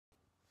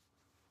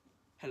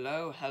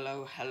Hello,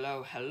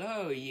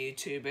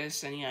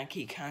 YouTubers and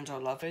Yankee Candle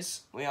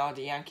lovers. We are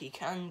the Yankee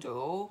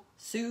Candle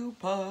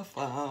super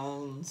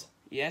fans.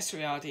 Yes,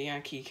 we are the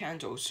Yankee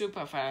Candle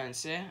super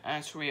fans here,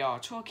 as we are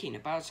talking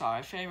about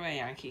our favorite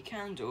Yankee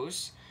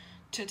candles.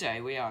 Today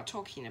we are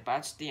talking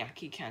about the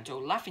Yankee Candle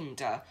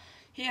Lavender.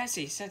 Here's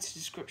a set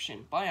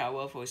description by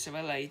our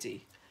voiceover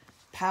lady.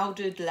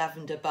 Powdered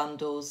lavender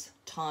bundles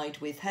tied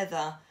with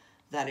heather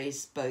that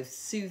is both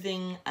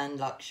soothing and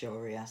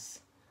luxurious.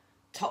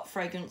 Top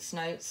fragrance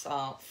notes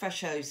are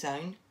fresh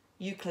ozone,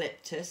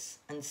 eucalyptus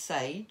and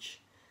sage.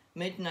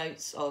 Mid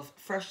notes of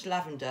fresh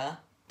lavender,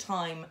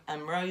 thyme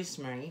and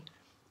rosemary,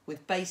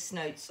 with base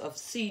notes of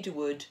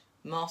cedarwood,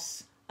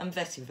 moss and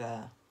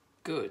vetiver.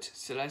 Good,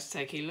 so let's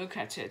take a look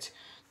at it.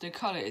 The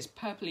colour is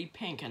purpley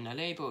pink and the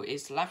label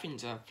is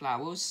lavender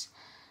flowers,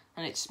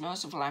 and it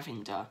smells of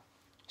lavender.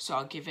 So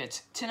I'll give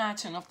it 10 out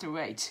of 10 of the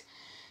rate.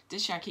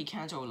 This Yankee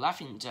Candle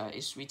Lavender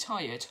is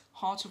retired,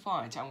 hard to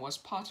find, and was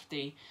part of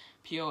the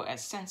Pure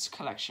Essence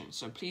collection,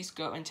 so please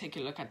go and take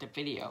a look at the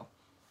video.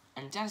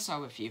 And that's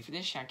our review for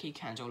this Yankee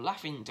Candle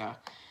Lavender.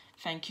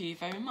 Thank you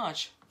very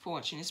much for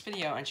watching this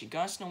video, and you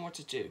guys know what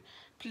to do.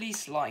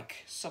 Please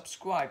like,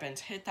 subscribe and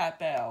hit that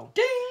bell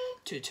Ding!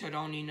 To turn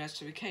on new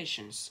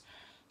notifications,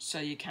 so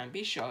you can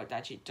be sure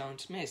that you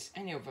don't miss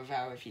any of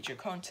our future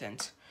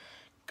content.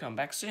 Come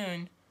back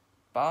soon.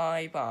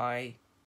 Bye bye.